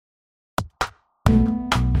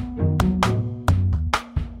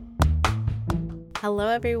Hello,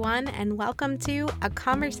 everyone, and welcome to A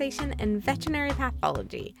Conversation in Veterinary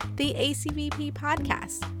Pathology, the ACVP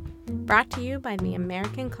podcast, brought to you by the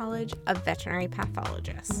American College of Veterinary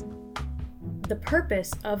Pathologists. The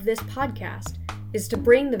purpose of this podcast is to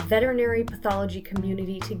bring the veterinary pathology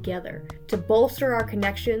community together to bolster our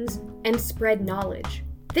connections and spread knowledge.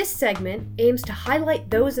 This segment aims to highlight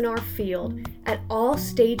those in our field at all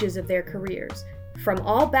stages of their careers, from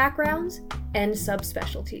all backgrounds and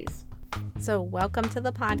subspecialties. So welcome to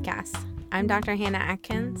the podcast. I'm Dr. Hannah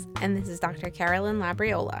Atkins, and this is Dr. Carolyn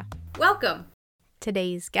Labriola. Welcome!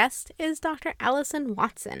 Today's guest is Dr. Allison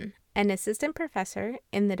Watson, an assistant professor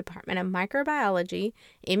in the Department of Microbiology,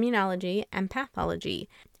 Immunology, and Pathology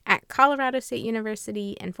at Colorado State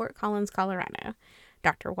University in Fort Collins, Colorado.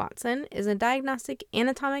 Dr. Watson is a diagnostic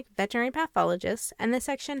anatomic veterinary pathologist and the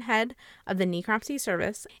section head of the necropsy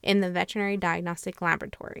service in the Veterinary Diagnostic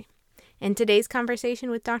Laboratory. In today's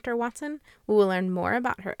conversation with Dr. Watson, we will learn more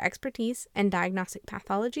about her expertise in diagnostic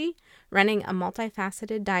pathology, running a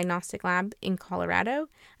multifaceted diagnostic lab in Colorado,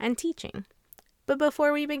 and teaching. But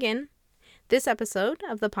before we begin, this episode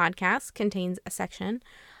of the podcast contains a section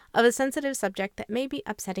of a sensitive subject that may be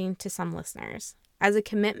upsetting to some listeners. As a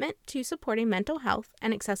commitment to supporting mental health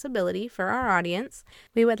and accessibility for our audience,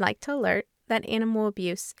 we would like to alert that animal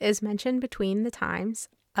abuse is mentioned between the times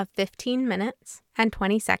of 15 minutes and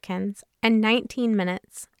 20 seconds and 19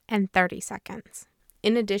 minutes and 30 seconds.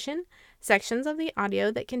 In addition, sections of the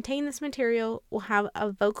audio that contain this material will have a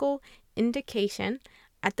vocal indication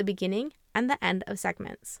at the beginning and the end of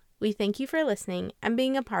segments. We thank you for listening and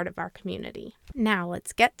being a part of our community. Now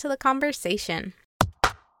let's get to the conversation.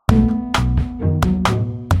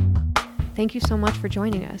 Thank you so much for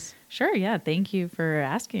joining us. Sure, yeah. Thank you for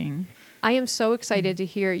asking. I am so excited to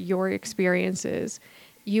hear your experiences.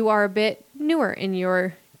 You are a bit newer in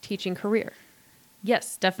your teaching career.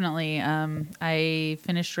 Yes, definitely. I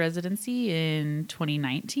finished residency in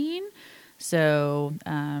 2019, so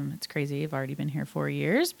it's crazy. I've already been here 4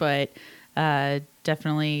 years, but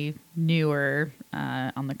definitely newer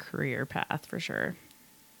on the career path for sure.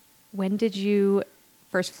 When did you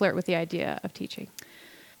first flirt with the idea of teaching?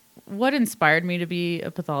 What inspired me to be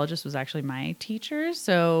a pathologist was actually my teacher.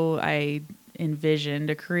 So I envisioned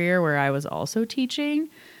a career where I was also teaching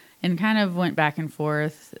and kind of went back and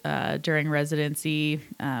forth during residency.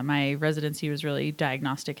 My residency was really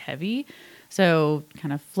diagnostic heavy. So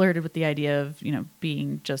kind of flirted with the idea of,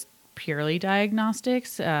 being just purely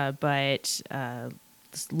diagnostics, but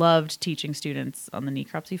just loved teaching students on the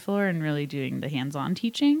necropsy floor and really doing the hands-on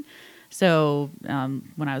teaching. So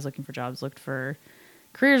when I was looking for jobs, looked for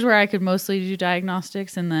careers where I could mostly do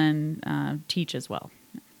diagnostics and then teach as well.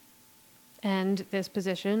 And this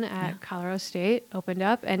position at Colorado State opened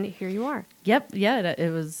up, and here you are. Yep, yeah, it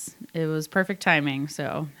was perfect timing.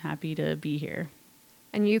 So happy to be here.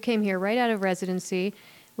 And you came here right out of residency,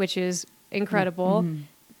 which is incredible. Mm-hmm.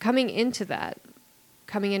 Coming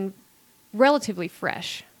in relatively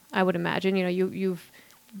fresh, I would imagine. You've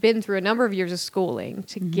been through a number of years of schooling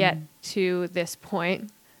to get to this point.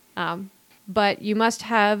 But you must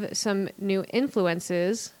have some new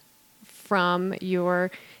influences from your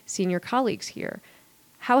senior colleagues here.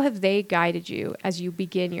 How have they guided you as you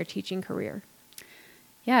begin your teaching career?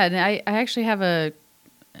 Yeah, and I actually have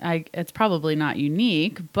it's probably not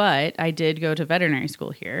unique, but I did go to veterinary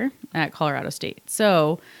school here at Colorado State.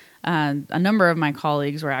 So a number of my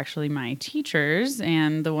colleagues were actually my teachers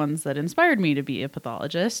and the ones that inspired me to be a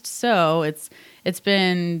pathologist. So it's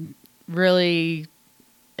been really...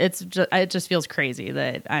 it just feels crazy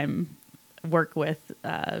that I'm work with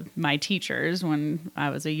my teachers when I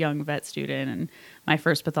was a young vet student and my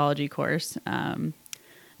first pathology course.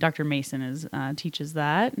 Dr. Mason teaches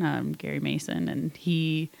that, Gary Mason, and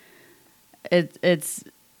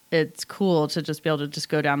it's cool to just be able to just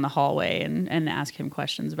go down the hallway and ask him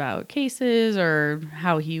questions about cases or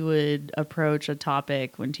how he would approach a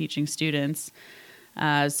topic when teaching students.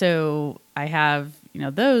 So I have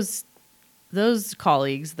those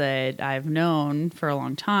colleagues that I've known for a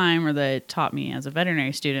long time or that taught me as a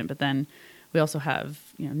veterinary student, but then we also have,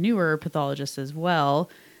 newer pathologists as well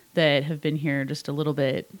that have been here just a little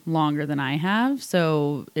bit longer than I have.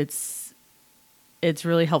 So it's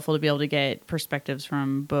really helpful to be able to get perspectives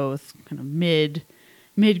from both kind of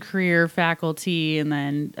mid-career faculty and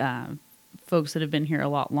then folks that have been here a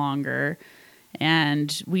lot longer.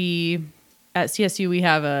 And at CSU, we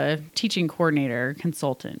have a teaching coordinator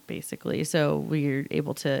consultant, basically. So we're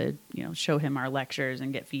able to, show him our lectures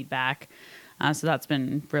and get feedback. So that's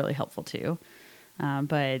been really helpful too.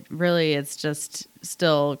 But really, it's just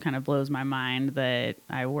still kind of blows my mind that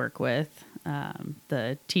I work with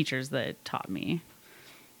the teachers that taught me.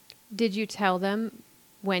 Did you tell them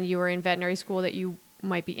when you were in veterinary school that you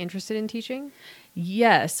might be interested in teaching?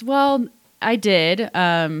 Yes. Well, I did.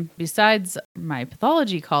 Besides my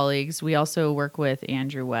pathology colleagues, we also work with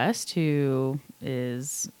Andrew West, who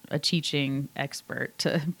is a teaching expert,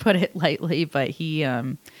 to put it lightly, but he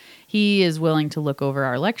is willing to look over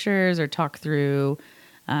our lectures or talk through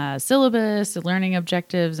syllabus, learning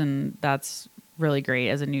objectives, and that's really great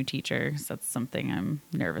as a new teacher. So that's something I'm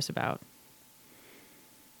nervous about.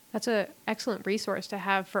 That's an excellent resource to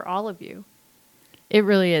have for all of you. It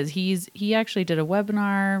really is. He actually did a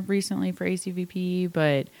webinar recently for ACVP,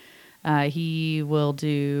 but he will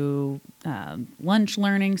do lunch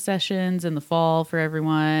learning sessions in the fall for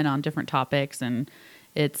everyone on different topics, and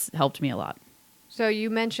it's helped me a lot. So you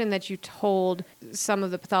mentioned that you told some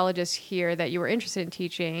of the pathologists here that you were interested in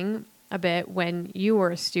teaching a bit when you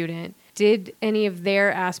were a student. Did any of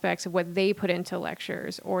their aspects of what they put into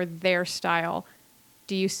lectures or their style,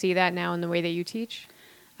 do you see that now in the way that you teach?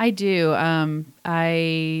 I do.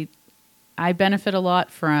 I benefit a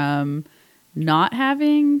lot from not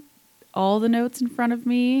having all the notes in front of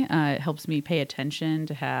me. It helps me pay attention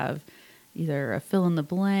to have either a fill in the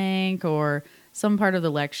blank or some part of the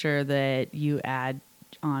lecture that you add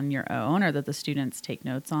on your own or that the students take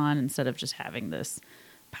notes on instead of just having this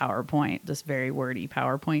PowerPoint, this very wordy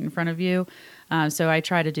PowerPoint in front of you. So I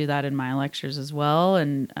try to do that in my lectures as well.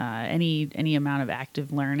 And any amount of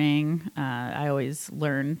active learning, I always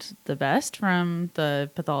learned the best from the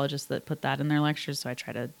pathologists that put that in their lectures. So I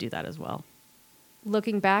try to do that as well.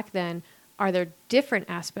 Looking back then, are there different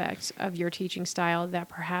aspects of your teaching style that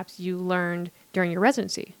perhaps you learned during your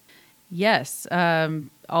residency? Yes.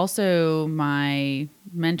 Also, my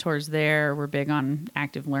mentors there were big on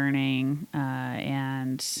active learning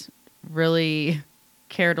and really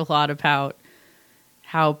cared a lot about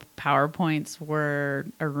how PowerPoints were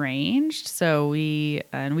arranged. So we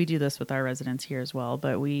do this with our residents here as well,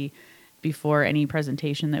 but before any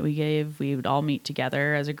presentation that we gave, we would all meet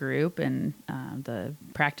together as a group and the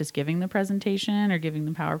practice giving the presentation or giving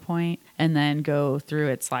the PowerPoint, and then go through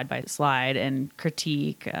it slide by slide and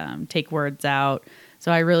critique, take words out.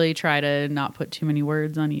 So I really try to not put too many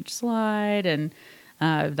words on each slide, and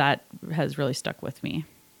that has really stuck with me.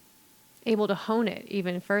 Able to hone it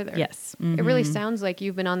even further. Yes. Mm-hmm. It really sounds like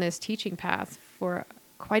you've been on this teaching path for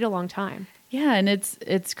quite a long time. Yeah, and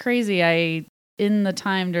it's crazy. In the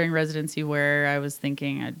time during residency where I was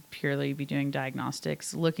thinking I'd purely be doing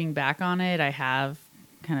diagnostics, looking back on it, I have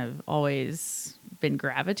kind of always been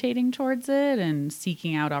gravitating towards it and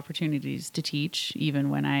seeking out opportunities to teach, even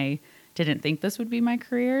when I didn't think this would be my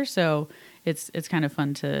career. So it's kind of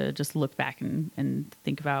fun to just look back and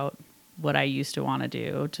think about what I used to want to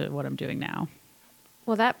do to what I'm doing now.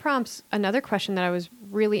 Well, that prompts another question that I was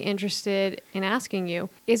really interested in asking you.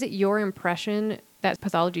 Is it your impression that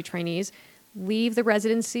pathology trainees leave the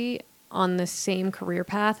residency on the same career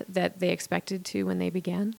path that they expected to when they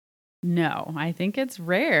began? No, I think it's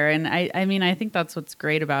rare. And I mean, I think that's what's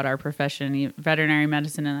great about our profession, veterinary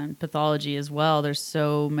medicine and pathology as well. There's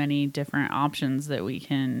so many different options that we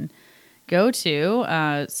can go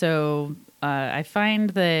to. So I find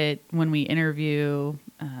that when we interview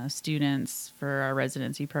students for our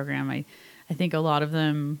residency program, I think a lot of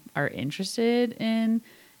them are interested in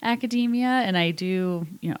academia, and I do,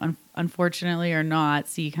 unfortunately or not,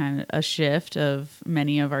 see kind of a shift of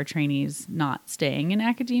many of our trainees not staying in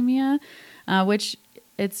academia, which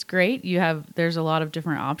it's great. There's a lot of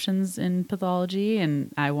different options in pathology,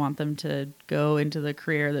 and I want them to go into the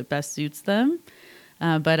career that best suits them.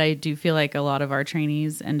 But I do feel like a lot of our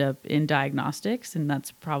trainees end up in diagnostics, and that's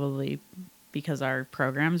probably because our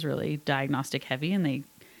program's really diagnostic heavy, and they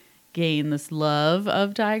gain this love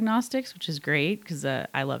of diagnostics, which is great because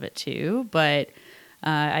I love it too. But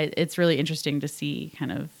it's really interesting to see kind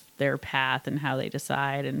of their path and how they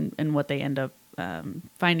decide and what they end up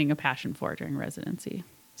finding a passion for during residency.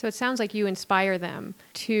 So it sounds like you inspire them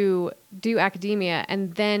to do academia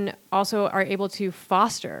and then also are able to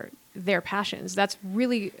foster their passions. That's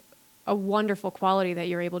really a wonderful quality that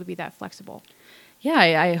you're able to be that flexible. Yeah,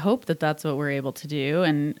 I hope that that's what we're able to do.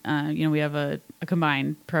 And, we have a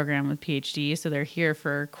combined program with PhD, so they're here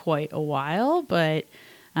for quite a while, but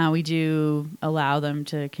we do allow them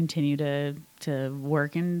to continue to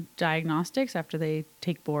work in diagnostics after they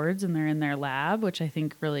take boards and they're in their lab, which I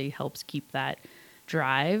think really helps keep that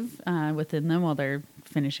drive within them while they're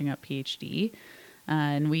finishing up PhD.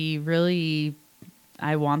 And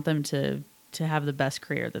I want them to have the best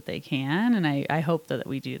career that they can. And I hope that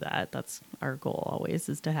we do that. That's our goal always,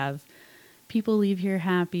 is to have people leave here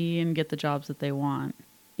happy and get the jobs that they want.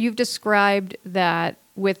 You've described that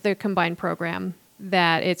with the combined program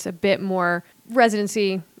that it's a bit more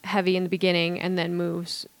residency heavy in the beginning and then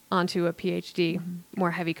moves onto a PhD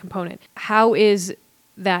more heavy component. How is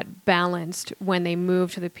that balanced when they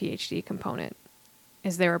move to the PhD component?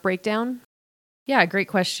 Is there a breakdown? Yeah, great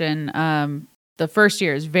question. The first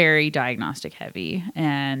year is very diagnostic heavy,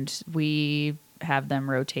 and we have them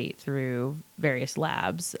rotate through various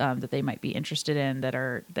labs that they might be interested in that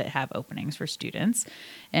have openings for students,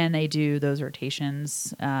 and they do those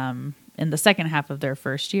rotations in the second half of their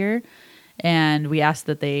first year. And we ask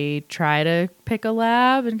that they try to pick a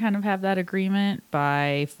lab and kind of have that agreement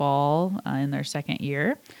by fall in their second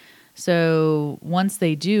year. So once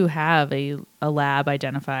they do have a lab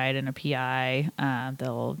identified and a PI,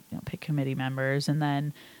 they'll pick committee members, and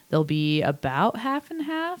then they'll be about half and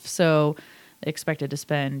half. So expected to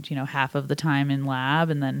spend half of the time in lab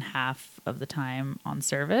and then half of the time on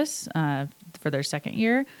service for their second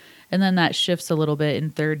year. And then that shifts a little bit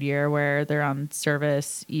in third year where they're on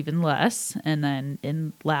service even less and then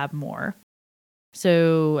in lab more.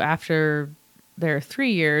 So after their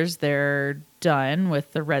 3 years, they're done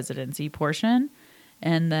with the residency portion,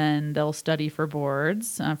 and then they'll study for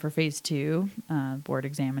boards for phase 2 board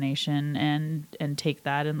examination and take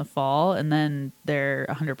that in the fall, and then they're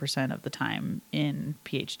 100% of the time in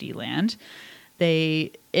PhD land.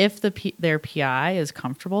 If their PI is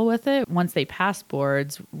comfortable with it, once they pass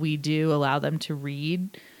boards, we do allow them to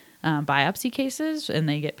read biopsy cases, and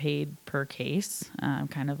they get paid per case,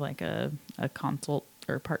 kind of like a consult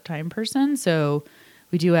or part-time person. So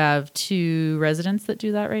we do have 2 residents that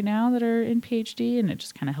do that right now that are in PhD, and it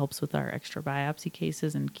just kind of helps with our extra biopsy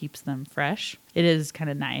cases and keeps them fresh. It is kind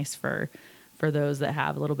of nice for those that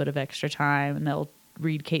have a little bit of extra time, and they'll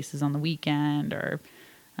read cases on the weekend or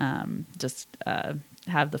just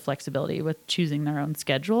have the flexibility with choosing their own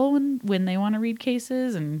schedule when they want to read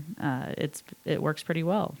cases, and it works pretty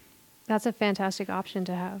well. That's a fantastic option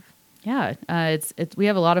to have. Yeah, we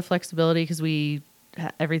have a lot of flexibility because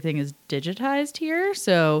everything is digitized here,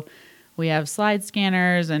 so we have slide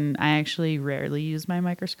scanners, and I actually rarely use my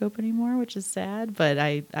microscope anymore, which is sad, but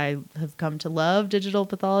I have come to love digital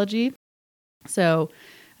pathology. So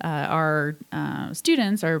our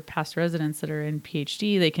students, our past residents that are in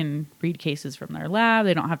PhD, they can read cases from their lab.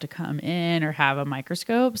 They don't have to come in or have a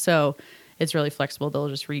microscope, so it's really flexible. They'll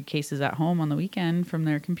just read cases at home on the weekend from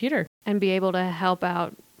their computer. And be able to help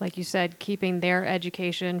out, like you said, keeping their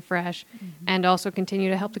education fresh and also continue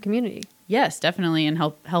to help the community. Yes, definitely, and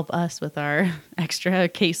help us with our extra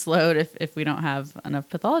caseload if we don't have enough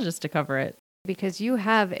pathologists to cover it. Because you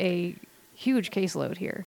have a huge caseload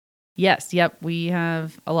here. Yes, yep. We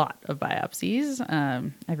have a lot of biopsies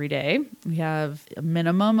every day. We have a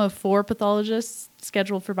minimum of 4 pathologists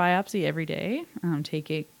scheduled for biopsy every day,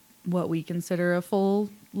 taking what we consider a full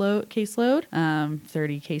caseload,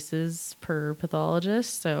 30 cases per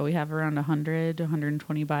pathologist. So we have around 100 to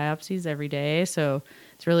 120 biopsies every day. So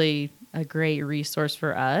it's really a great resource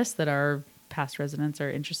for us that our past residents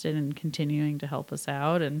are interested in continuing to help us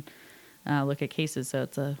out and look at cases. So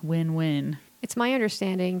it's a win-win. It's my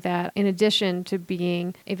understanding that in addition to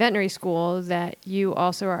being a veterinary school, that you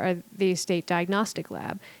also are the state diagnostic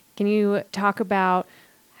lab. Can you talk about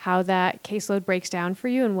how that caseload breaks down for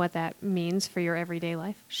you and what that means for your everyday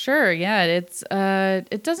life? Sure. Yeah.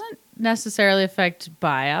 It doesn't necessarily affect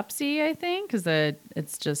biopsy, I think, because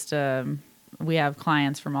it's just we have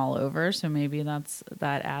clients from all over, so maybe that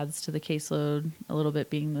adds to the caseload a little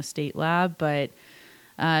bit, being the state lab, but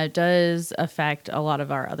it does affect a lot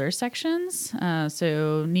of our other sections.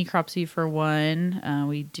 So necropsy for one,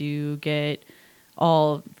 we do get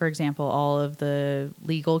for example, all of the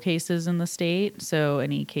legal cases in the state. So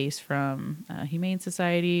any case from Humane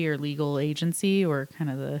Society or legal agency, or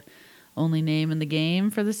kind of the only name in the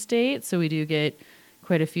game for the state. So we do get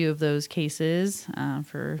quite a few of those cases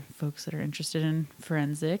for folks that are interested in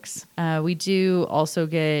forensics. We do also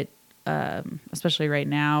get, especially right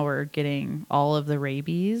now, we're getting all of the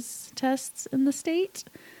rabies tests in the state.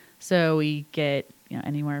 So we get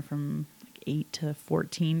anywhere from 8 to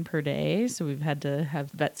 14 per day. So we've had to have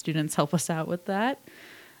vet students help us out with that.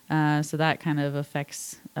 So that kind of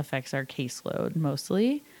affects our caseload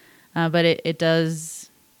mostly. But it does,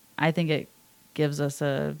 I think it gives us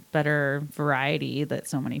a better variety that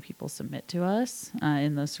so many people submit to us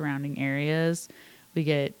in the surrounding areas. We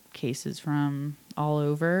get cases from all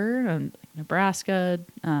over, Nebraska.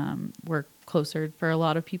 We're closer for a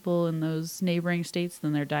lot of people in those neighboring states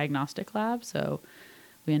than their diagnostic lab. So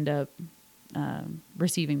we end up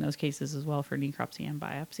receiving those cases as well for necropsy and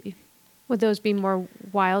biopsy. Would those be more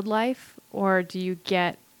wildlife, or do you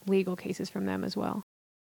get legal cases from them as well?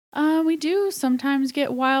 We do sometimes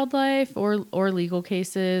get wildlife or legal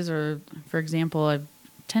cases, or for example, I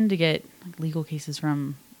tend to get legal cases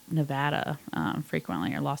from Nevada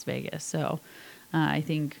frequently, or Las Vegas. So I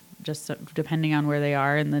think just depending on where they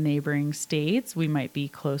are in the neighboring states, we might be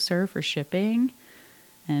closer for shipping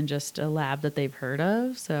and just a lab that they've heard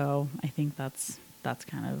of. So I think that's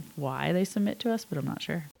kind of why they submit to us, but I'm not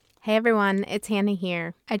sure. Hey everyone, it's Hannah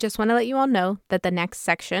here. I just want to let you all know that the next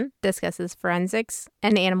section discusses forensics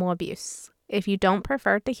and animal abuse. If you don't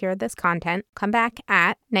prefer to hear this content, come back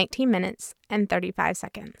at 19 minutes and 35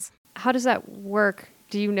 seconds. How does that work?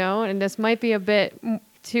 Do you know? And this might be a bit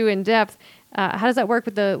too in-depth. How does that work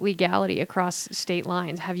with the legality across state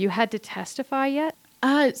lines? Have you had to testify yet?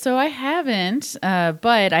 So I haven't,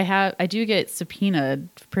 but I do get subpoenaed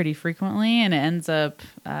pretty frequently, and it ends up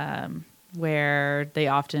where they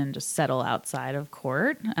often just settle outside of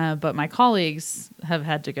court. But my colleagues have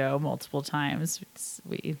had to go multiple times.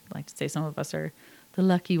 We like to say some of us are the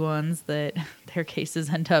lucky ones that their cases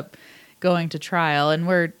end up going to trial,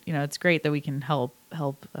 and it's great that we can help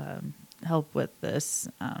with this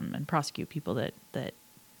and prosecute people that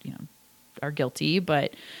are guilty.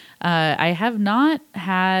 But I have not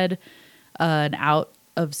had an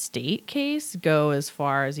out-of-state case go as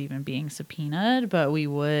far as even being subpoenaed, but we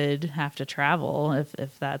would have to travel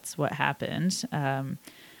if that's what happened.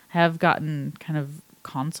 Have gotten kind of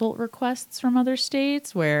consult requests from other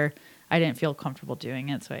states where I didn't feel comfortable doing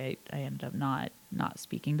it, so I ended up not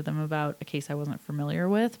speaking to them about a case I wasn't familiar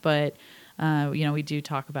with. But we do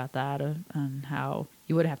talk about that on how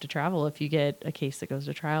you would have to travel if you get a case that goes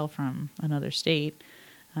to trial from another state,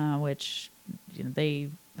 which they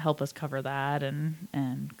help us cover that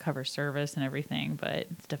and cover service and everything. But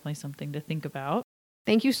it's definitely something to think about.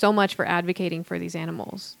 Thank you so much for advocating for these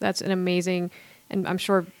animals. That's an amazing and I'm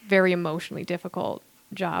sure very emotionally difficult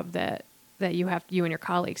job that you and your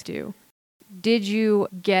colleagues do. Did you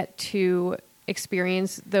get to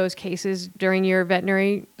experience those cases during your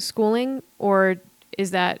veterinary schooling, or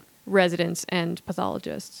is that residents and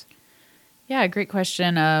pathologists? Yeah, great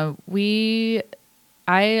question.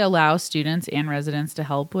 I allow students and residents to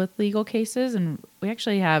help with legal cases, and we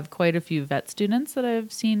actually have quite a few vet students that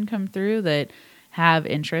I've seen come through that have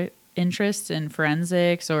interest in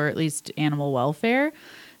forensics or at least animal welfare.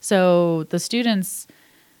 So the students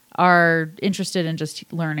are interested in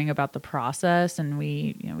just learning about the process, and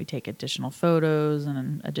we take additional photos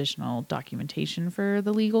and additional documentation for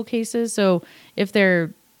the legal cases. So if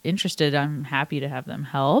they're interested, I'm happy to have them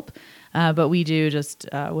help. But we do just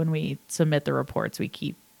when we submit the reports, we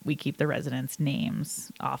keep the residents'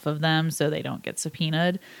 names off of them so they don't get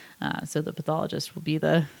subpoenaed. So the pathologist will be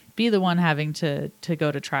the one having to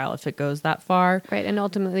go to trial if it goes that far. Right, and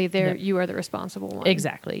ultimately you are the responsible one.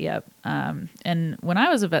 Exactly, yep. And when I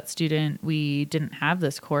was a vet student, we didn't have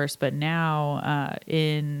this course, but now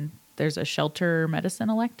there's a shelter medicine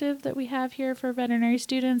elective that we have here for veterinary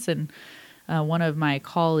students, and one of my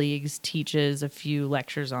colleagues teaches a few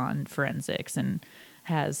lectures on forensics and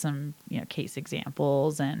has some case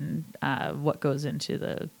examples and what goes into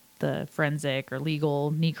the forensic or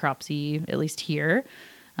legal necropsy, at least here.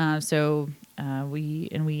 So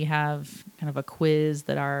we have kind of a quiz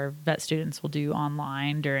that our vet students will do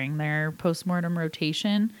online during their postmortem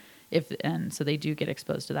rotation, so they do get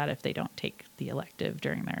exposed to that if they don't take the elective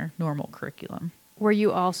during their normal curriculum. Were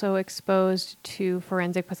you also exposed to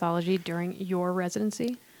forensic pathology during your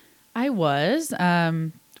residency? I was.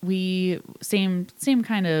 Same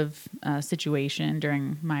kind of situation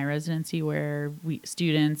during my residency where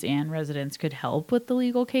students and residents could help with the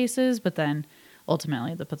legal cases, but then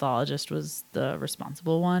ultimately the pathologist was the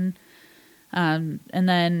responsible one. And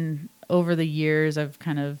then over the years, I've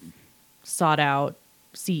kind of sought out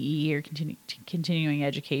CE or continuing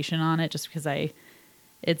education on it, just because it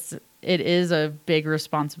is a big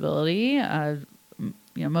responsibility.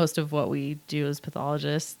 Most of what we do as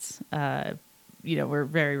pathologists, we're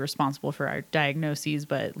very responsible for our diagnoses,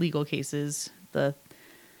 but legal cases, the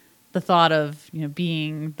thought of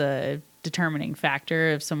being the determining factor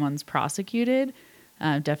if someone's prosecuted,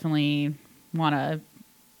 definitely want to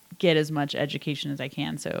get as much education as I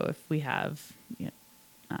can. So if we have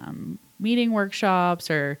meeting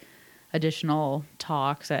workshops or additional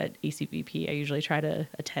talks at ACBP, I usually try to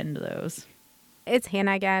attend those. It's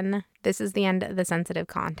Hannah again. This is the end of the sensitive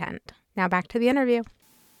content. Now back to the interview.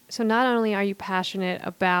 So not only are you passionate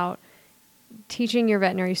about teaching your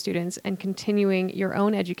veterinary students and continuing your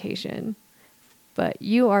own education, but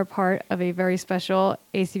you are part of a very special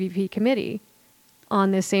ACBP committee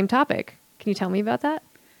on this same topic. Can you tell me about that?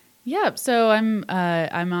 Yeah, so I'm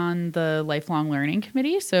on the lifelong learning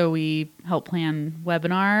committee. So we help plan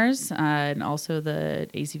webinars and also the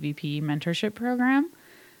ACVP mentorship program.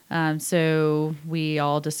 So we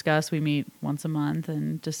all discuss. We meet once a month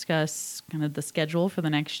and discuss kind of the schedule for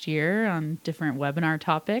the next year on different webinar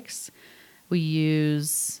topics. We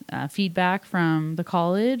use feedback from the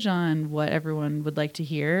college on what everyone would like to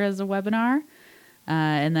hear as a webinar,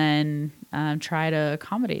 and then try to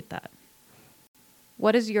accommodate that.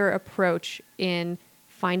 What is your approach in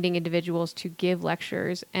finding individuals to give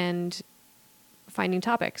lectures and finding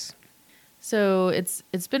topics? So it's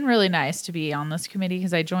been really nice to be on this committee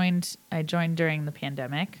because I joined during the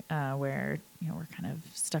pandemic, where we're kind of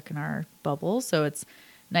stuck in our bubble. So it's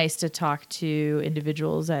nice to talk to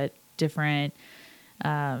individuals at different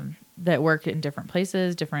that work in different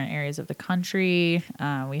places, different areas of the country.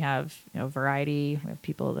 We have variety. We have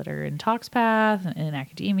people that are in talks path, in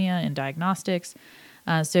academia, in diagnostics.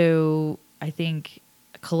 So I think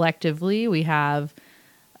collectively we have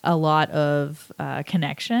a lot of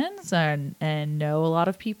connections and know a lot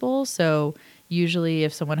of people. So usually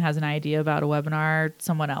if someone has an idea about a webinar,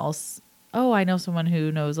 someone else, oh, I know someone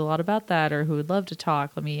who knows a lot about that or who would love to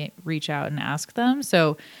talk. Let me reach out and ask them.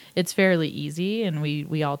 So it's fairly easy, and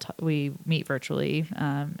we all we meet virtually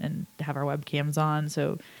and have our webcams on.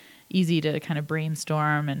 So easy to kind of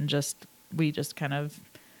brainstorm and we just kind of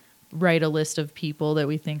write a list of people that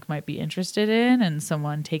we think might be interested in, and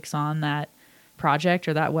someone takes on that project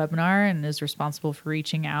or that webinar and is responsible for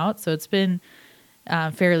reaching out. So it's been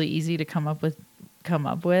fairly easy to come up with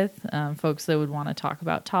folks that would want to talk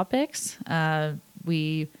about topics.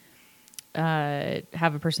 We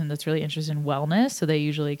have a person that's really interested in wellness, so they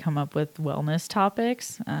usually come up with wellness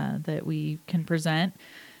topics that we can present.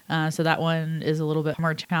 So that one is a little bit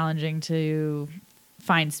more challenging to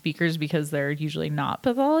find speakers because they're usually not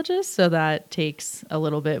pathologists. So that takes a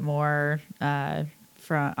little bit more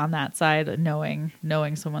on that side,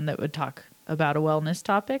 knowing someone that would talk about a wellness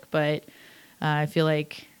topic. But I feel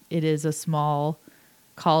like it is a small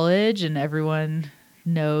college and everyone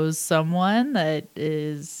knows someone that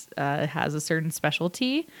is has a certain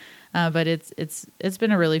specialty. But it's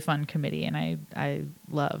been a really fun committee, and I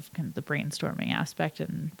love kind of the brainstorming aspect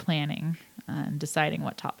and planning and deciding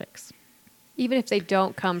what topics. Even if they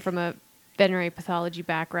don't come from a veterinary pathology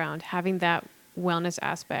background, having that wellness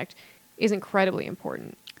aspect is incredibly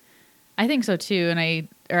important. I think so too, and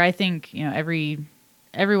I think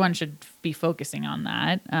everyone should be focusing on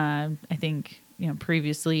that. I think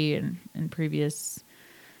previously in previous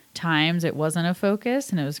times it wasn't a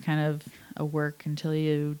focus, and it was kind of a work until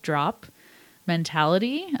you drop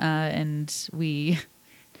mentality. And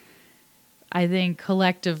I think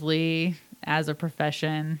collectively as a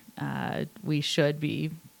profession, we should be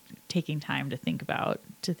taking time to think about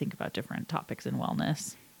different topics in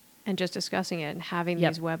wellness. And just discussing it and having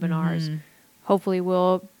Yep. these webinars hopefully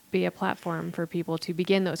will be a platform for people to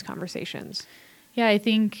begin those conversations. Yeah, I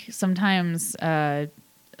think sometimes,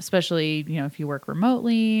 especially if you work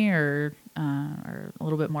remotely or a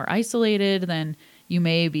little bit more isolated, then you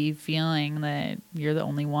may be feeling that you're the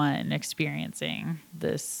only one experiencing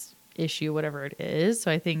this issue, whatever it is. So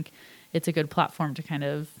I think it's a good platform to kind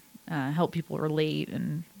of help people relate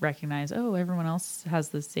and recognize, oh, everyone else has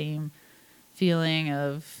the same feeling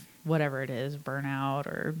of whatever it is, burnout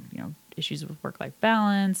or issues with work-life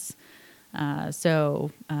balance.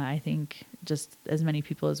 So I think just as many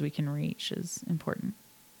people as we can reach is important.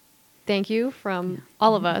 Thank you from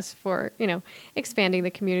all of us for, expanding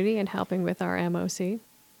the community and helping with our MOC.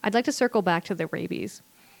 I'd like to circle back to the rabies.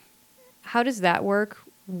 How does that work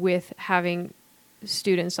with having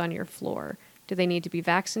students on your floor? Do they need to be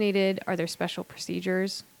vaccinated? Are there special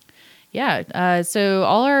procedures? Yeah. So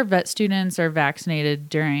all our vet students are vaccinated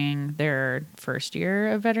during their first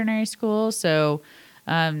year of veterinary school. So,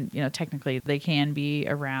 technically they can be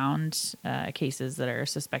around cases that are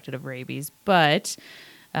suspected of rabies, but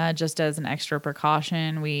just as an extra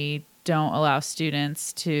precaution, we don't allow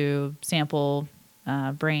students to sample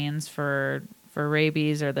brains for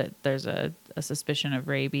rabies or that there's a suspicion of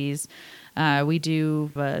rabies. We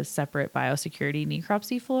do a separate biosecurity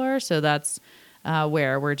necropsy floor. So that's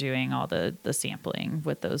where we're doing all the sampling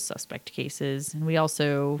with those suspect cases. And we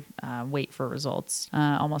also wait for results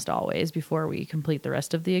almost always before we complete the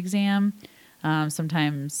rest of the exam.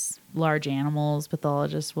 Sometimes large animals,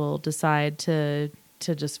 pathologists will decide to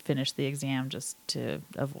just finish the exam just to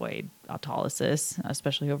avoid autolysis,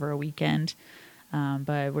 especially over a weekend.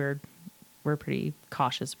 But we're pretty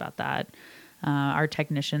cautious about that. Our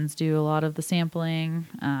technicians do a lot of the sampling.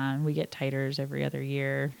 We get titers every other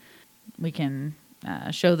year. We can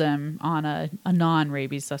show them on a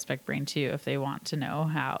non-rabies suspect brain too, if they want to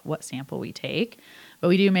know what sample we take. But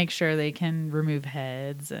we do make sure they can remove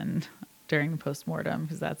heads and during the postmortem,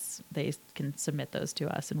 because they can submit those to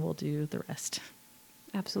us and we'll do the rest.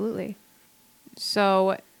 Absolutely.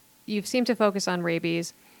 So you've seemed to focus on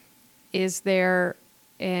rabies. Is there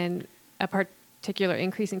a particular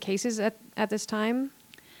increase in cases at this time?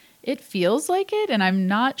 It feels like it, and I'm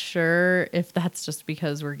not sure if that's just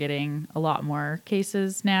because we're getting a lot more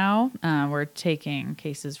cases now. We're taking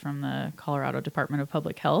cases from the Colorado Department of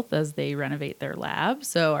Public Health as they renovate their lab,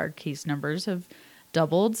 so our case numbers have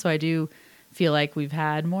doubled. So I do feel like we've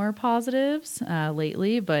had more positives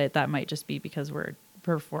lately, but that might just be because we're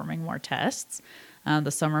performing more tests.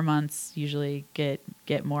 The summer months usually get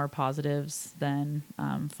more positives than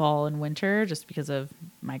fall and winter, just because of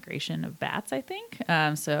migration of bats, I think.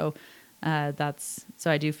 So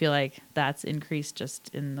I do feel like that's increased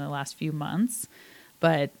just in the last few months,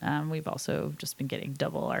 but we've also just been getting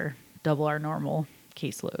double our normal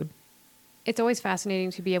caseload. It's always fascinating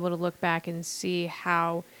to be able to look back and see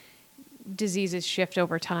how diseases shift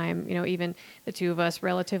over time. Even the two of us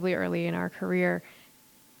relatively early in our career.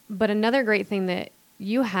 But another great thing that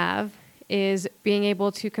you have is being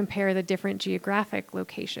able to compare the different geographic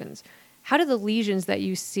locations. How do the lesions that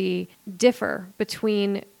you see differ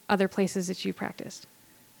between other places that you practiced?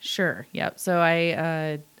 Sure. Yep. So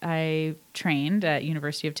I trained at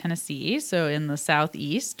University of Tennessee, so in the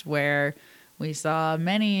southeast, where we saw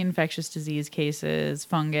many infectious disease cases,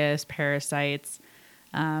 fungus, parasites,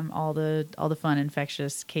 all the fun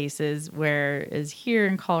infectious cases. Whereas here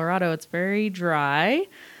in Colorado, it's very dry.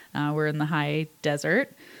 We're in the high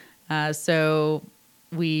desert, so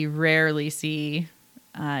we rarely see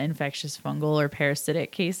infectious fungal or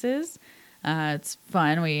parasitic cases. It's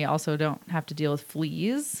fun. We also don't have to deal with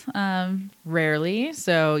fleas rarely.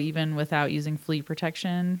 So even without using flea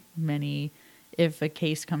protection, if a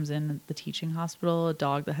case comes in at the teaching hospital, a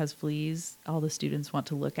dog that has fleas, all the students want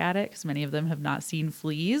to look at it because many of them have not seen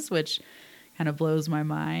fleas, which kind of blows my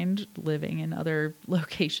mind living in other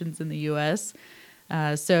locations in the U.S.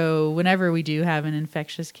 So whenever we do have an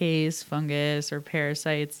infectious case, fungus or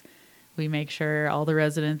parasites, we make sure all the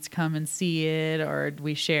residents come and see it, or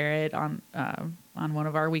we share it on one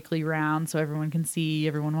of our weekly rounds so everyone can see.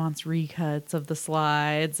 Everyone wants recuts of the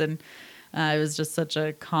slides, and it was just such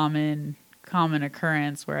a common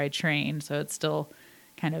occurrence where I trained. So it's still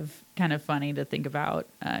kind of funny to think about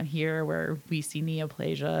here, where we see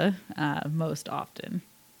neoplasia most often.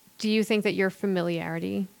 Do you think that your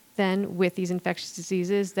familiarity then with these infectious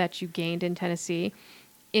diseases that you gained in Tennessee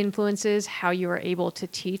influences how you are able to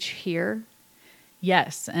teach here?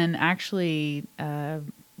 Yes. And actually,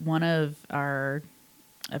 one of a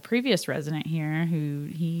previous resident here, who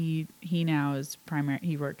he now is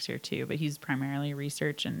he works here too, but he's primarily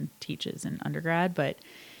research and teaches in undergrad. But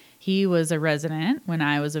he was a resident when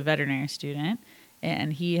I was a veterinary student,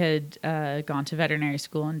 and he had gone to veterinary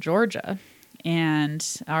school in Georgia. And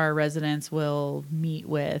our residents will meet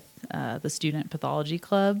with the student pathology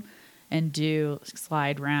club and do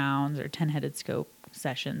slide rounds or 10-headed scope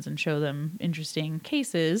sessions and show them interesting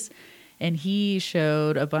cases. And he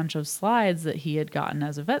showed a bunch of slides that he had gotten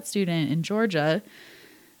as a vet student in Georgia.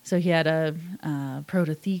 So he had a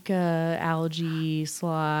prototheca algae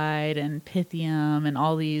slide and pythium and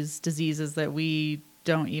all these diseases that we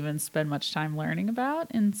don't even spend much time learning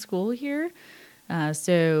about in school here.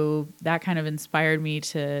 So that kind of inspired me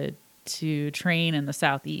to train in the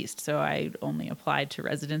Southeast. So I only applied to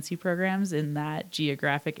residency programs in that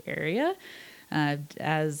geographic area.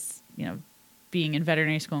 As you know, being in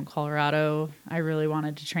veterinary school in Colorado, I really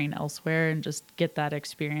wanted to train elsewhere and just get that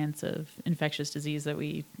experience of infectious disease that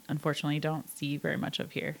we unfortunately don't see very much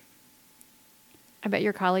of here. I bet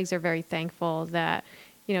your colleagues are very thankful that,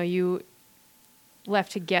 you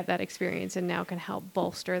left to get that experience and now can help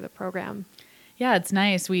bolster the program. Yeah, it's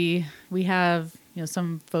nice. We have,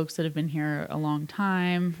 some folks that have been here a long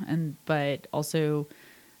time, but also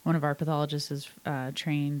one of our pathologists is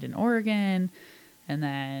trained in Oregon, and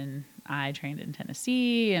then I trained in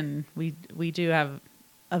Tennessee, and we do have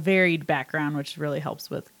a varied background, which really helps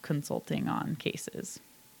with consulting on cases.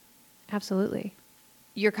 Absolutely.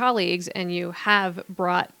 Your colleagues and you have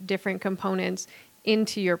brought different components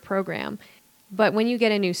into your program, but when you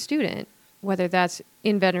get a new student, whether that's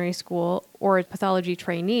in veterinary school or a pathology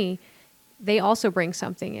trainee, they also bring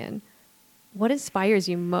something in. What inspires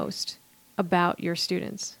you most about your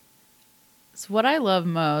students? So what I love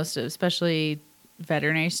most, especially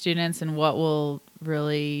veterinary students, and what will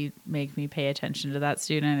really make me pay attention to that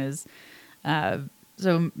student is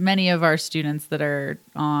so many of our students that are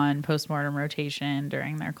on postmortem rotation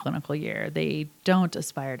during their clinical year, they don't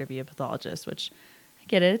aspire to be a pathologist, which I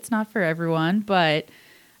get it. It's not for everyone, but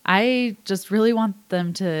I just really want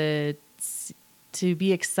them to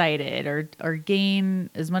be excited or gain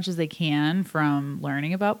as much as they can from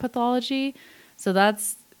learning about pathology. So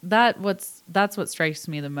that's what strikes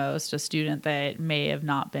me the most, a student that may have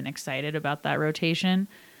not been excited about that rotation,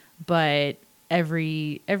 but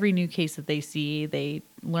every new case that they see, they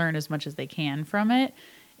learn as much as they can from it.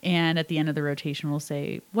 And at the end of the rotation, we'll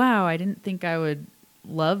say, wow, I didn't think I would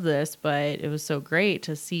love this, but it was so great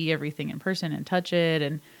to see everything in person and touch it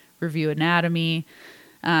and review anatomy.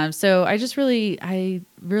 So I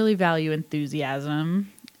really value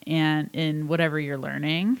enthusiasm and in whatever you're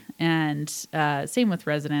learning. And same with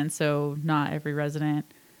residents. So not every resident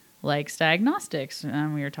likes diagnostics.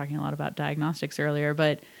 We were talking a lot about diagnostics earlier,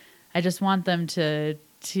 but I just want them to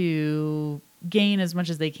gain as much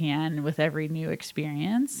as they can with every new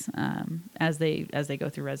experience as they go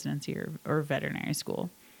through residency or veterinary school.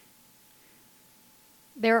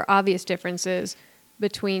 There are obvious differences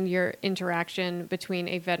between your interaction between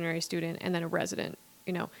a veterinary student and then a resident,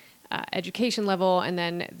 education level, and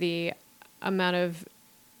then the amount of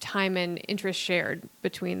time and interest shared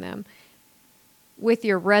between them. With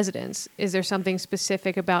your residents, is there something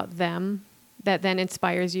specific about them that then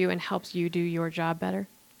inspires you and helps you do your job better?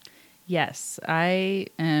 Yes, I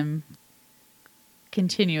am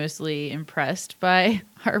continuously impressed by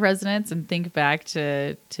our residents and think back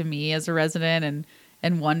to me as a resident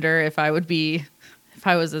and wonder if I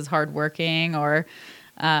was as hardworking or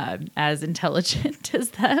as intelligent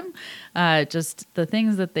as them. Just the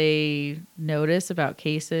things that they notice about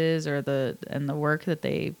cases or the work that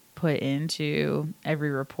they put into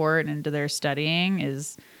every report and into their studying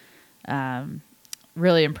is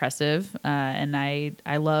really impressive. And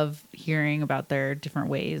I love hearing about their different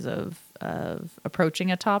ways of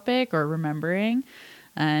approaching a topic or remembering,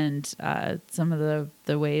 and some of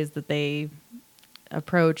the ways that they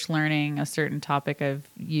approach learning a certain topic I've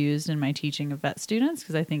used in my teaching of vet students,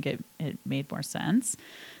 because I think it made more sense.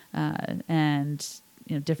 And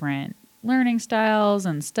different learning styles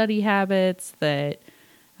and study habits that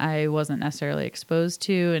I wasn't necessarily exposed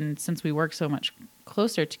to. And since we work so much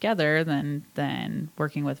closer together than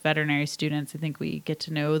working with veterinary students, I think we get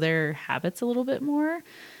to know their habits a little bit more,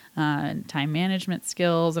 time management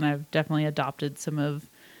skills. And I've definitely adopted some of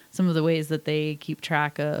the ways that they keep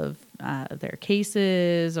track of their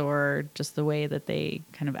cases, or just the way that they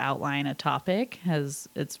kind of outline a topic.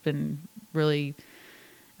 It's been really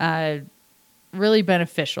really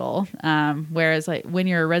beneficial. Whereas like when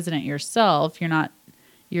you're a resident yourself,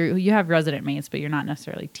 you have resident mates, but you're not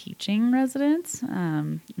necessarily teaching residents,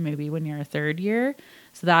 maybe when you're a third year.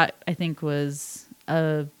 So that I think was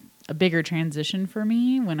a bigger transition for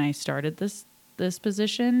me when I started this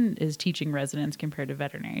position, is teaching residents compared to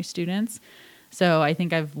veterinary students. So I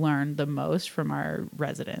think I've learned the most from our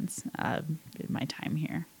residents in my time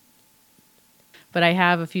here. But I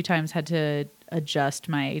have a few times had to adjust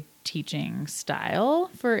my teaching style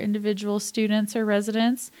for individual students or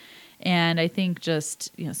residents. And I think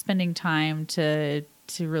just spending time to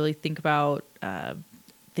really think about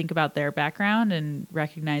their background and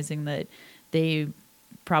recognizing that they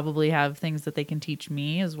probably have things that they can teach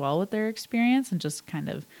me as well with their experience, and just kind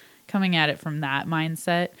of coming at it from that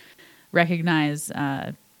mindset. Recognize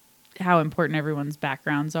how important everyone's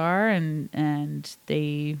backgrounds are, and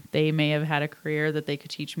they may have had a career that they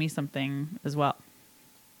could teach me something as well.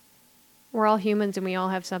 We're all humans and we all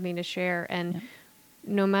have something to share, and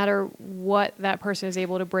no matter what that person is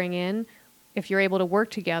able to bring in, if you're able to work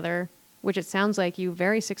together, which it sounds like you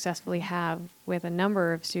very successfully have with a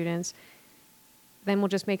number of students, then we'll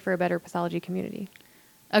just make for a better pathology community.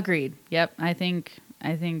 Agreed. Yep. I think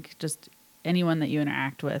just anyone that you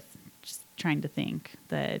interact with, just trying to think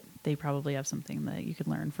that they probably have something that you could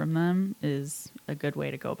learn from them is a good way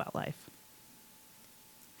to go about life.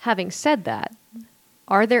 Having said that,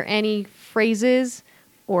 are there any phrases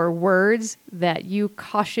or words that you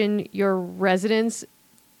caution your residents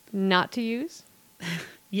not to use?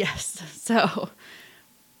 Yes. So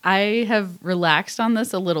I have relaxed on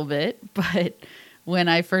this a little bit, but when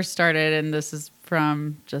I first started, and this is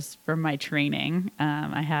from my training,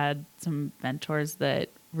 I had some mentors that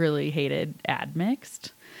really hated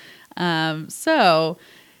admixed. So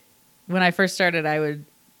when I first started, I would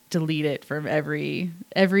delete it from every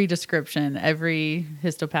description, every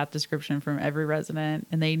histopath description from every resident,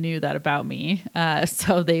 and they knew that about me.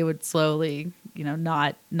 So they would slowly,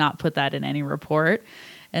 not put that in any report.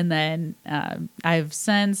 And then I've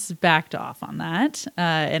since backed off on that,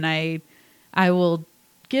 and I will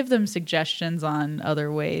give them suggestions on other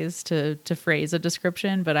ways to phrase a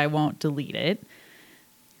description, but I won't delete it.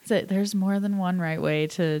 So there's more than one right way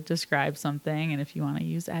to describe something, and if you want to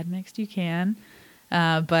use admixed, you can.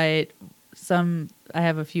 But I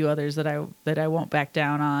have a few others that I won't back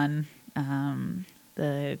down on.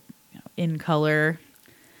 In color,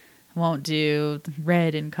 I won't do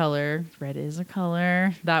red in color. Red is a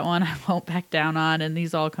color. That one I won't back down on, and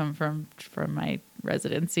these all come from my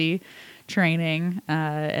residency training.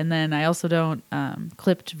 And then I also don't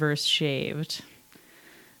clipped versus shaved.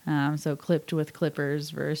 So clipped with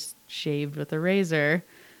clippers versus shaved with a razor.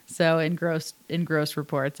 So in gross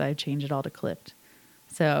reports, I change it all to clipped.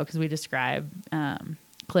 So because we describe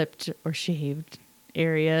clipped or shaved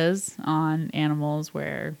areas on animals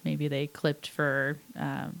where maybe they clipped for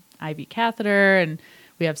IV catheter, and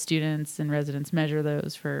we have students and residents measure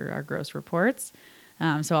those for our gross reports.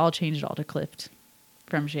 So I'll change it all to clipped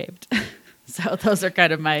from shaved. So those are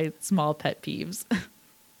kind of my small pet peeves.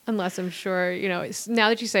 Unless I'm sure, now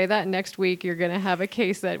that you say that, next week you're going to have a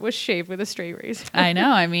case that was shaved with a straight razor. I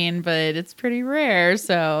know, but it's pretty rare,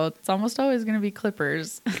 so it's almost always going to be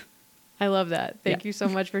clippers. I love that. Thank you so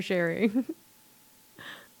much for sharing.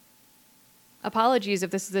 Apologies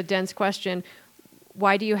if this is a dense question.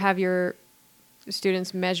 Why do you have your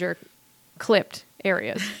students measure clipped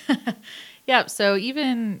areas? Yeah, so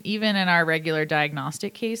even in our regular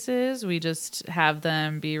diagnostic cases, we just have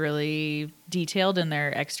them be really detailed in their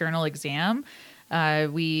external exam.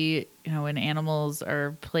 When animals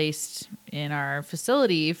are placed in our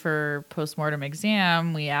facility for postmortem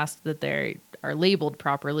exam, we ask that they are labeled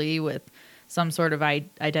properly with some sort of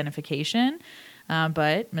identification.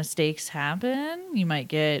 But mistakes happen. You might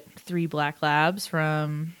get 3 black labs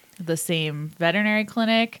from the same veterinary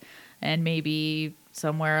clinic, and maybe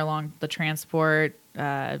somewhere along the transport,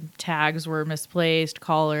 tags were misplaced,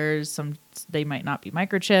 collars, they might not be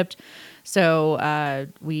microchipped. So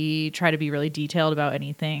we try to be really detailed about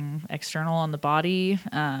anything external on the body.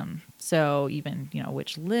 So even,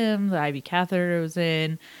 which limb the IV catheter was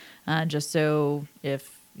in, just so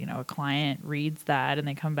if, a client reads that and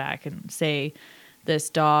they come back and say, this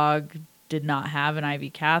dog did not have an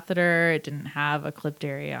IV catheter, it didn't have a clipped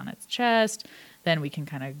area on its chest, then we can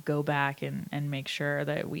kind of go back and make sure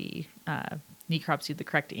that we necropsied the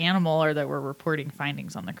correct animal, or that we're reporting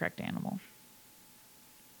findings on the correct animal.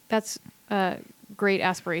 That's a great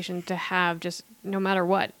aspiration to have, just no matter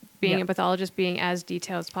what. Being a pathologist, being as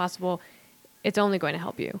detailed as possible, it's only going to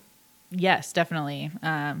help you. Yes, definitely.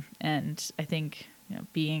 And I think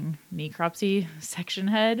being necropsy section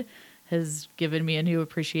head has given me a new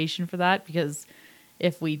appreciation for that, because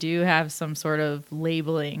if we do have some sort of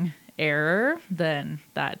labeling error, then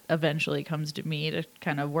that eventually comes to me to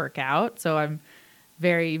kind of work out. So I'm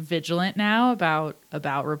very vigilant now about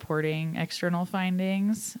reporting external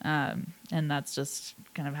findings. And that's just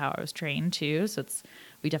kind of how I was trained too. So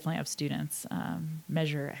we definitely have students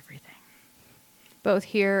measure everything. Both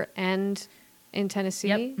here and in Tennessee?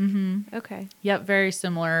 Yep. Mm-hmm. Okay. Yep, very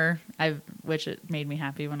similar. Which it made me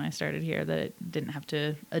happy when I started here that it didn't have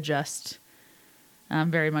to adjust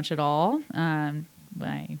very much at all.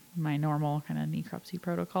 My normal kind of necropsy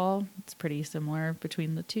protocol, it's pretty similar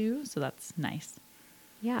between the two, so that's nice.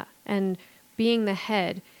 Yeah, and being the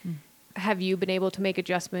head, have you been able to make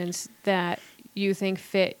adjustments that you think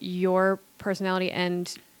fit your personality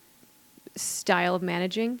and style of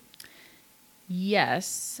managing?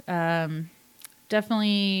 Yes,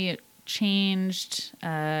 definitely changed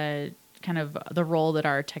kind of the role that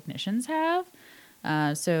our technicians have.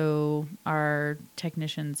 So our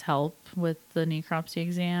technicians help with the necropsy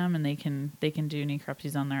exam, and they can do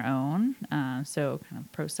necropsies on their own. So kind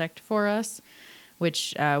of prosect for us,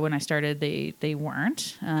 which when I started they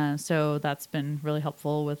weren't. So that's been really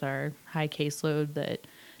helpful with our high caseload, that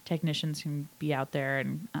technicians can be out there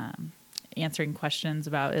and answering questions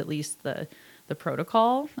about at least the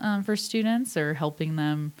protocol for students, or helping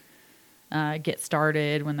them get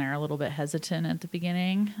started when they're a little bit hesitant at the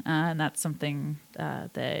beginning. And that's something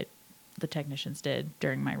that the technicians did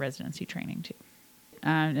during my residency training too.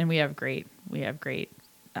 And we have great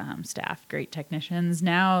staff, great technicians.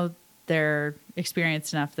 Now they're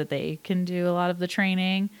experienced enough that they can do a lot of the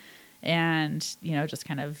training and, just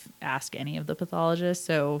kind of ask any of the pathologists.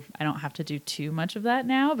 So I don't have to do too much of that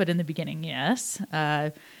now, but in the beginning, yes.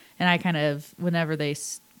 And I kind of, when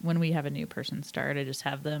we have a new person start, I just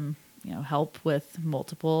have them help with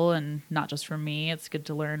multiple, and not just from me. It's good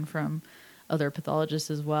to learn from other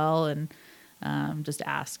pathologists as well, and just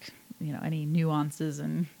ask, any nuances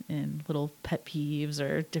and little pet peeves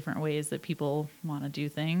or different ways that people want to do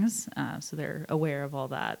things. So they're aware of all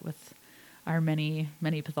that with our many,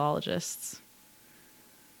 many pathologists.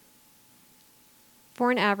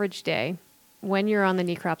 For an average day, when you're on the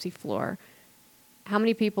necropsy floor, how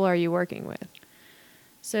many people are you working with?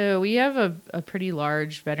 So we have a pretty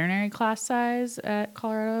large veterinary class size at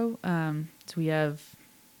Colorado. So we have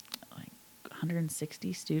like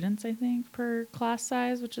 160 students, I think, per class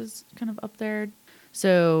size, which is kind of up there.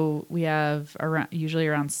 So we have usually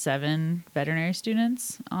around 7 veterinary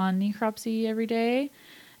students on necropsy every day,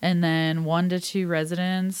 and then 1 to 2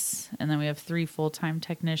 residents, and then we have 3 full-time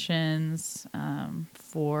technicians,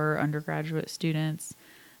 4 undergraduate students.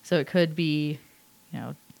 So it could be,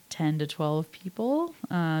 10 to 12 people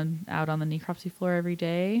out on the necropsy floor every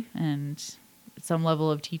day, and some level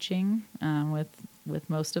of teaching with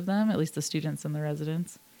most of them, at least the students and the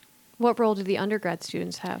residents. What role do the undergrad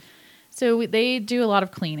students have? So they do a lot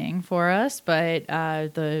of cleaning for us, but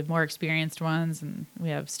the more experienced ones, and we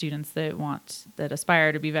have students that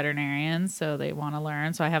aspire to be veterinarians, so they want to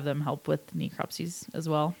learn. So I have them help with necropsies as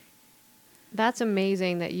well. That's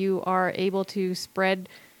amazing that you are able to spread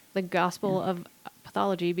the gospel of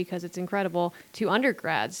pathology, because it's incredible, to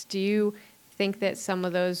undergrads. Do you think that some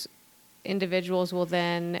of those individuals will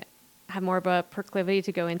then have more of a proclivity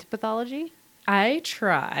to go into pathology? I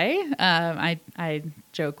try. I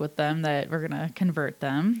joke with them that we're going to convert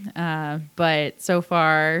them. But so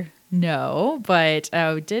far, no. But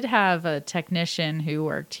I did have a technician who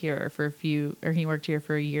worked here he worked here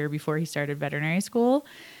for a year before he started veterinary school.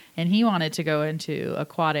 And he wanted to go into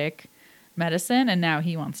aquatic medicine, and now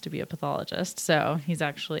he wants to be a pathologist. So he's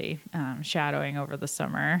actually shadowing over the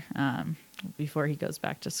summer before he goes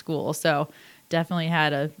back to school. So definitely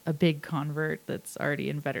had a big convert that's already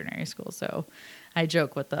in veterinary school. So I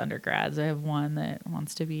joke with the undergrads. I have one that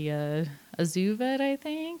wants to be a zoo vet, I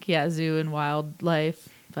think. Yeah, zoo and wildlife,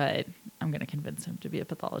 but I'm going to convince him to be a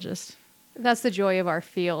pathologist. That's the joy of our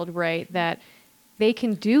field, right? That they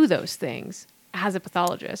can do those things as a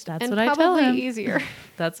pathologist. That's and what I tell him. Probably easier.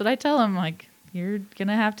 That's what I tell him. Like, you're going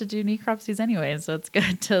to have to do necropsies anyway, so it's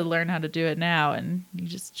good to learn how to do it now, and you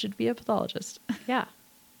just should be a pathologist. Yeah.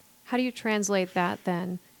 How do you translate that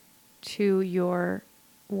then to your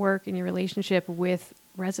work and your relationship with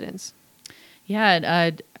residents?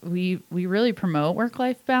 Yeah, we really promote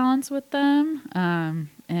work-life balance with them,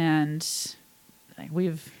 and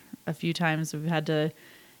we've a few times we've had to,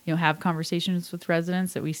 have conversations with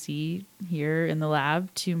residents that we see here in the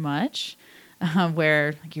lab too much,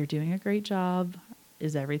 where like, you're doing a great job.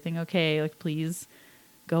 Is everything okay? Like, please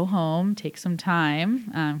go home, take some time,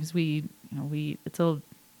 because we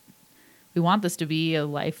want this to be a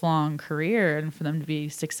lifelong career and for them to be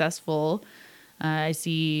successful. I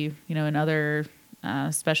see, in other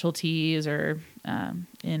specialties or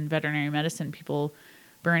in veterinary medicine, people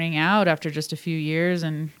burning out after just a few years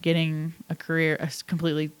and getting a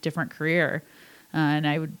completely different career. And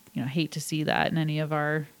I would, hate to see that in any of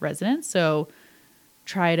our residents. So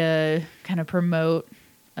try to kind of promote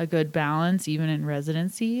a good balance, even in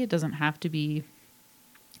residency. It doesn't have to be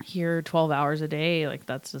here 12 hours a day. Like,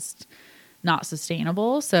 that's just not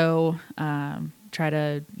sustainable. So try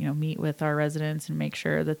to, meet with our residents and make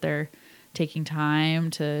sure that they're taking time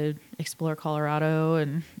to explore Colorado,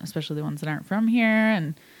 and especially the ones that aren't from here.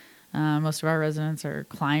 And most of our residents are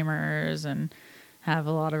climbers and have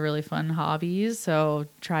a lot of really fun hobbies. So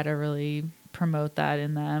try to really promote that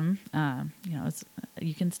in them.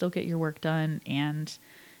 You can still get your work done and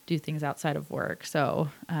do things outside of work. So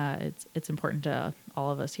it's important to all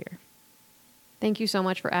of us here. Thank you so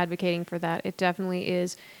much for advocating for that. It definitely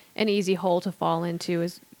is an easy hole to fall into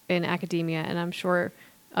in academia, and I'm sure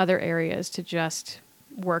other areas, to just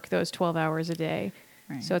work those 12 hours a day.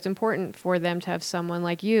 Right. So it's important for them to have someone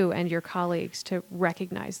like you and your colleagues to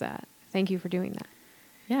recognize that. Thank you for doing that.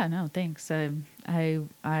 Yeah, no, thanks. I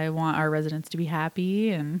want our residents to be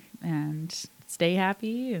happy and stay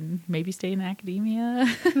happy and maybe stay in academia.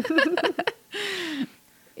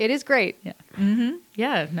 It is great. Yeah. Mm-hmm.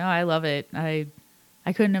 Yeah. No, I love it. I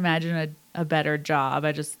couldn't imagine a better job.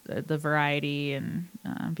 I just the variety and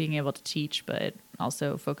being able to teach, but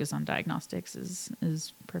also focus on diagnostics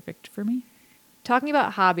is perfect for me. Talking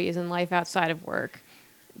about hobbies and life outside of work,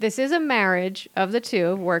 this is a marriage of the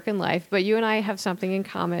two, work and life. But you and I have something in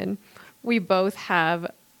common. We both have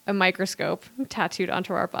a microscope tattooed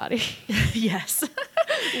onto our body. Yes.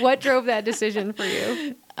 What drove that decision for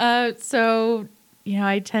you? So,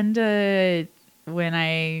 I tend to, when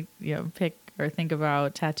I, pick or think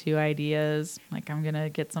about tattoo ideas, like I'm going to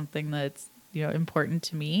get something that's, important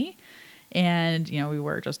to me. And, we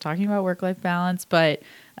were just talking about work-life balance, but,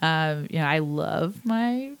 I love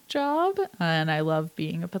my job and I love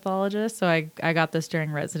being a pathologist. So I got this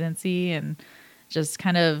during residency and just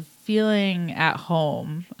kind of feeling at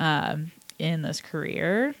home in this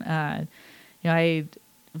career.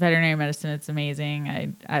 veterinary medicine, it's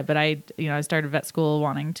amazing. But I started vet school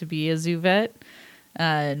wanting to be a zoo vet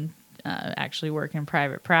and actually work in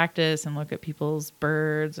private practice and look at people's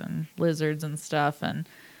birds and lizards and stuff. And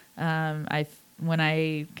when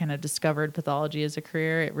I kind of discovered pathology as a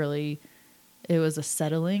career, it was a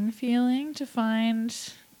settling feeling to find,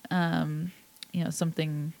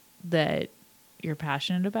 something that you're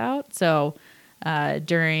passionate about. So I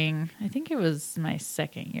think it was my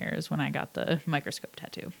second year is when I got the microscope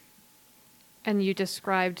tattoo. And you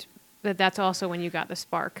described that that's also when you got the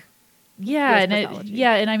spark. Yeah.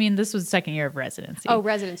 And I mean, this was second year of residency. Oh,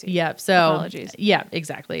 residency. Yep. So apologies. Yeah,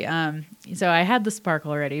 exactly. So I had the spark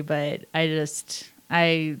already, but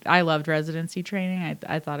I loved residency training.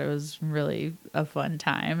 I thought it was really a fun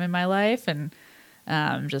time in my life, and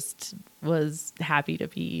just was happy to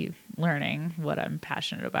be learning what I'm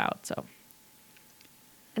passionate about. So.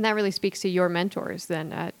 And that really speaks to your mentors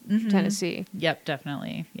then at Tennessee. Yep,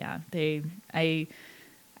 definitely. Yeah. I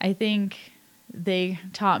think they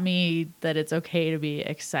taught me that it's okay to be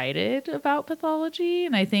excited about pathology.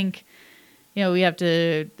 And I think,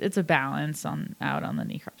 it's a balance out on the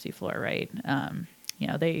necropsy floor, right?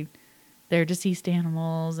 They're deceased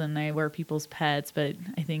animals and they were people's pets, but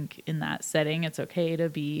I think in that setting, it's okay to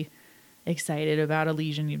be excited about a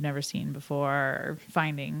lesion you've never seen before, or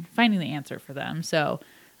finding the answer for them. So,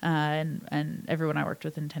 and everyone I worked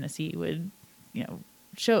with in Tennessee would,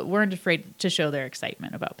 weren't afraid to show their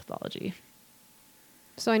excitement about pathology.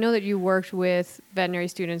 So I know that you worked with veterinary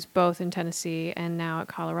students both in Tennessee and now at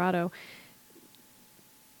Colorado.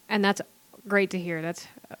 And that's great to hear.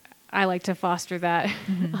 I like to foster that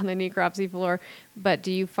on the necropsy floor. But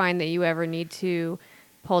do you find that you ever need to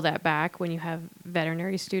pull that back when you have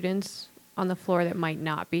veterinary students on the floor that might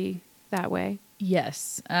not be that way?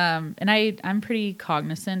 Yes. And I'm pretty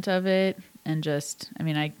cognizant of it, and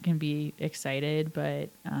I can be excited, but,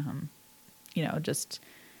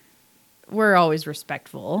 we're always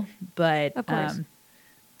respectful, but, of course.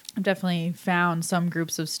 I've definitely found some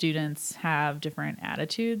groups of students have different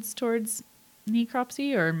attitudes towards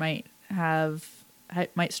necropsy, or might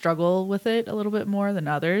struggle with it a little bit more than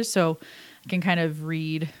others. So I can kind of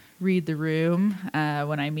read the room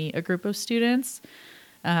when I meet a group of students,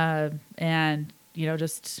 and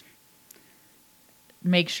just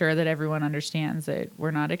make sure that everyone understands that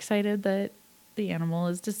we're not excited that the animal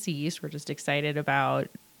is deceased. We're just excited about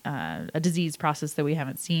a disease process that we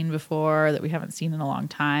haven't seen before, that we haven't seen in a long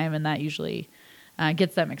time, and that usually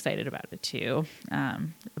gets them excited about it too,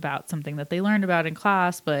 about something that they learned about in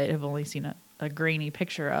class but have only seen a grainy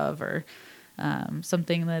picture of, or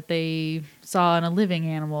something that they saw in a living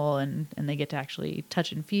animal, and they get to actually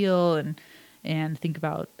touch and feel and think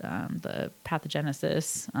about the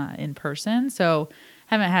pathogenesis in person. So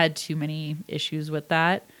haven't had too many issues with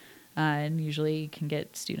that, and usually can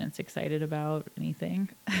get students excited about anything.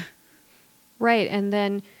 Right. And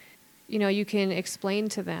then, you can explain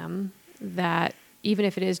to them that even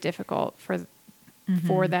if it is difficult for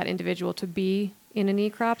that individual to be in a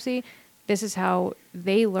necropsy, this is how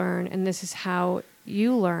they learn, and this is how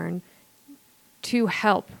you learn to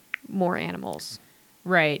help more animals.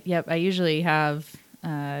 Right. Yep. I usually have,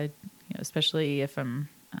 especially if I'm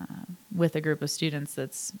with a group of students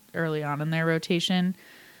that's early on in their rotation,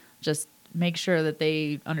 just make sure that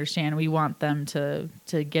they understand we want them to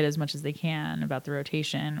get as much as they can about the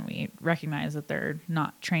rotation. We recognize that they're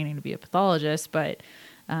not training to be a pathologist, but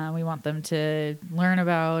we want them to learn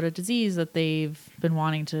about a disease that they've been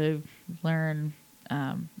wanting to learn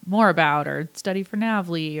more about, or study for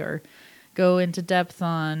NAVLE, or go into depth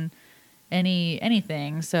on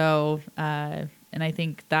anything. So, and I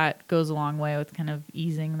think that goes a long way with kind of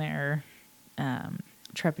easing their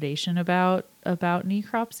trepidation about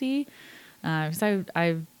necropsy. Because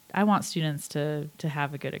I want students to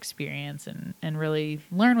have a good experience and really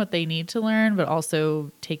learn what they need to learn, but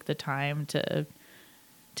also take the time to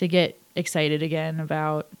get excited again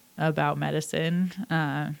about medicine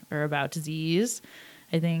or about disease.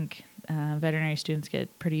 I think veterinary students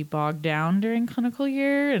get pretty bogged down during clinical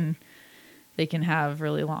year, and they can have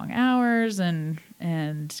really long hours and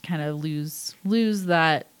kind of lose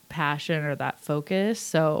that passion or that focus.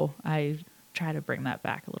 So I try to bring that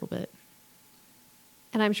back a little bit.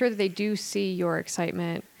 And I'm sure that they do see your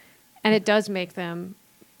excitement, and it does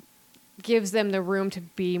gives them the room to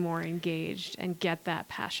be more engaged and get that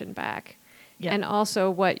passion back. Yeah. And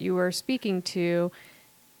also what you were speaking to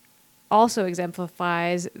also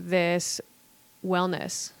exemplifies this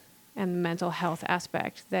wellness and mental health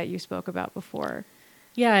aspect that you spoke about before.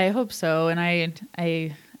 Yeah, I hope so. And I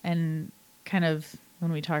kind of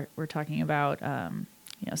when we're talking about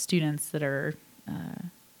students that are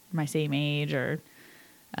my same age, or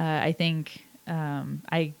I think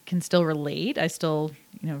I can still relate. I still,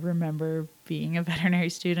 remember being a veterinary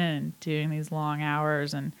student and doing these long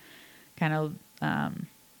hours and kind of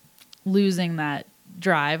losing that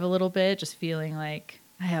drive a little bit, just feeling like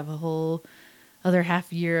I have a whole other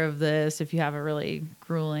half year of this if you have a really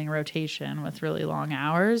grueling rotation with really long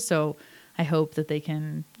hours. So I hope that they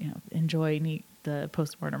can, enjoy the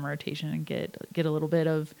postmortem rotation and get a little bit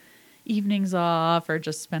of evenings off, or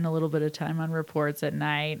just spend a little bit of time on reports at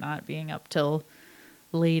night, not being up till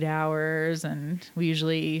late hours. And we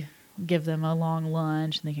usually give them a long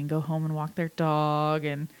lunch and they can go home and walk their dog.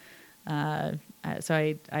 And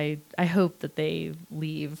so I hope that they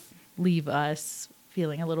leave us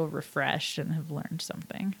feeling a little refreshed and have learned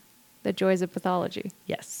something. The joys of pathology.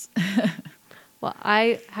 Yes. Well,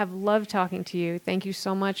 I have loved talking to you. Thank you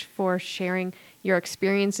so much for sharing your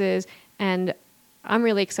experiences. And I'm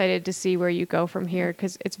really excited to see where you go from here,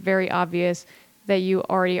 because it's very obvious that you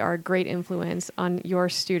already are a great influence on your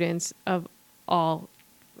students of all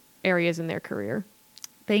areas in their career.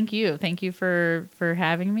 Thank you. Thank you for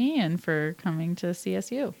having me and for coming to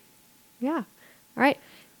CSU. Yeah. All right.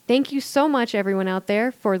 Thank you so much, everyone out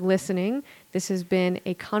there, for listening. This has been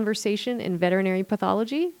a conversation in veterinary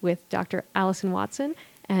pathology with Dr. Allison Watson,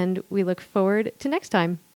 and we look forward to next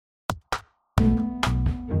time.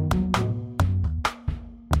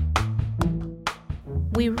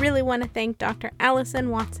 We really want to thank Dr. Allison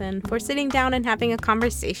Watson for sitting down and having a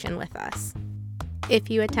conversation with us. If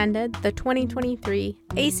you attended the 2023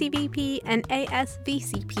 ACVP and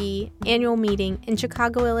ASVCP annual meeting in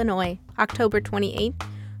Chicago, Illinois, October 28th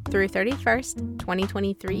through 31st,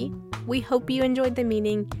 2023, we hope you enjoyed the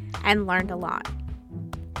meeting and learned a lot.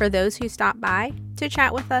 For those who stopped by to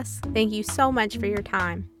chat with us, thank you so much for your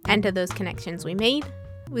time. And to those connections we made,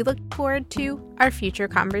 we look forward to our future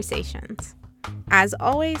conversations. As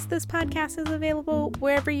always, this podcast is available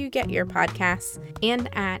wherever you get your podcasts and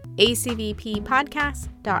at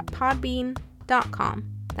acvppodcast.podbean.com.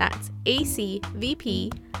 That's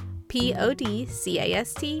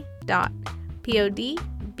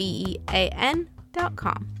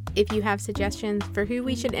acvppodcast.podbean.com. If you have suggestions for who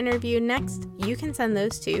we should interview next, you can send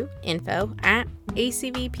those to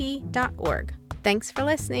info@acvp.org. Thanks for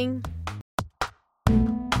listening.